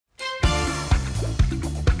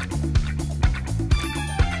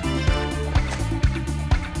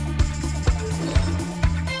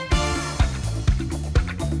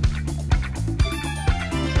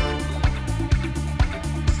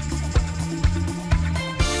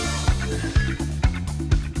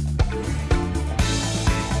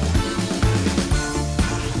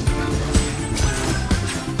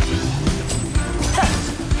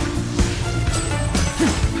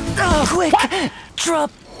Quick!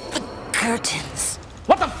 Drop the curtains.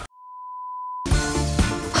 What the f?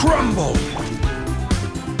 Crumble!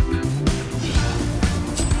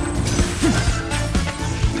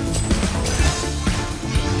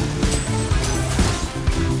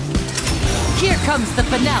 Here comes the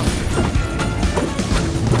finale.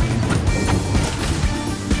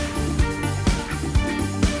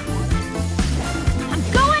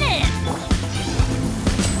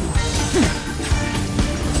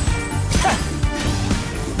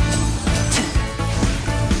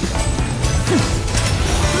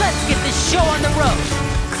 Show on the road.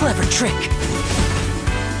 Clever trick.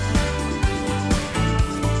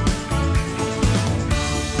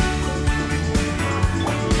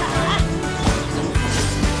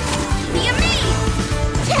 Be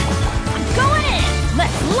amazed! I'm going in.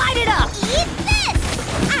 Let's light it up. Eat this.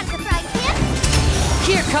 I'm the frying pan.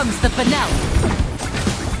 Here comes the finale.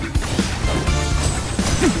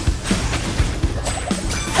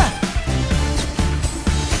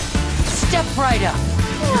 Step right up.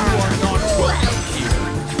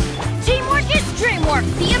 Teamwork is dreamwork!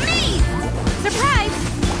 Be amazed! Surprise!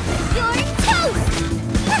 You're toast!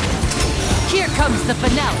 Here comes the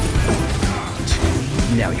finale.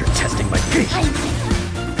 Now you're testing my patience.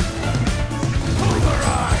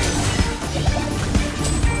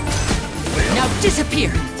 Now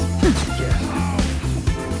disappear.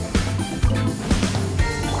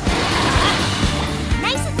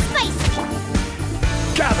 Nice and spicy!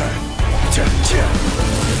 Gather!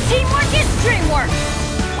 Teamwork is dreamwork!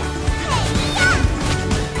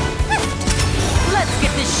 Let's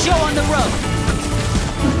get this show on the road.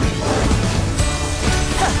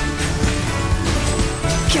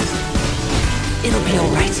 It'll be all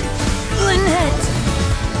right. Lynette!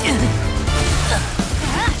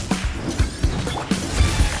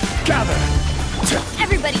 Gather!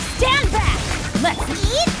 Everybody stand back! Let's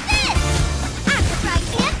eat this! I'm the frying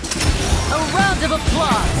pan! A round of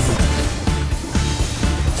applause.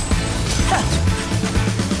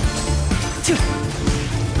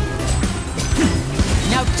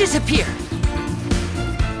 Now disappear.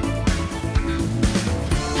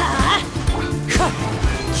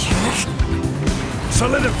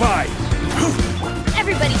 Solidify!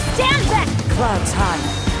 Everybody stand back! Clouds high.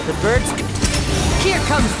 The birds... Here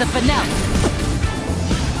comes the finale.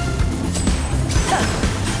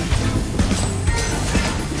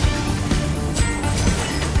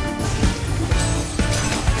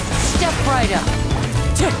 Step right up.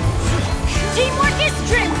 Teamwork is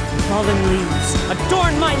dream! Fallen leaves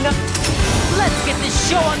adorn my nut. Let's get this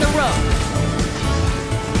show on the road.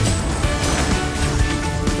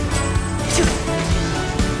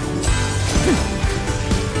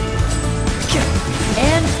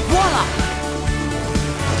 And voila!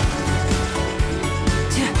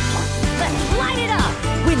 Let's light it up!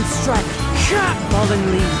 Wind strike. Fallen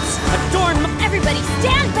leaves adorn my... Everybody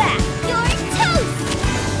stand back! You're toast!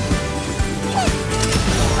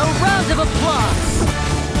 A round of applause.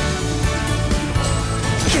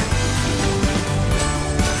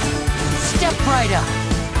 Step right up.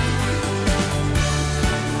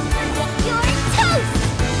 You're toast!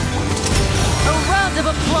 A round of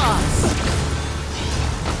applause.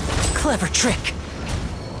 Clever trick.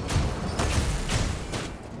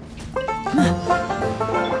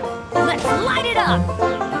 Let's light it up!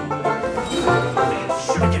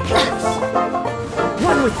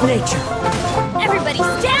 One with nature. Everybody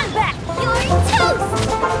stand back! You're toast!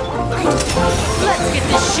 Let's get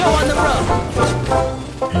this show on the road.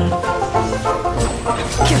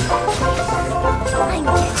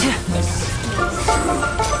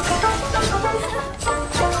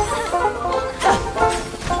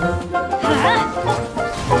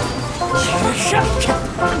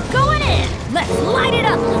 I'm going in! Let's light it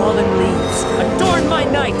up! Fallen leaves adorn my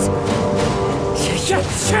night.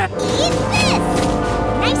 Eat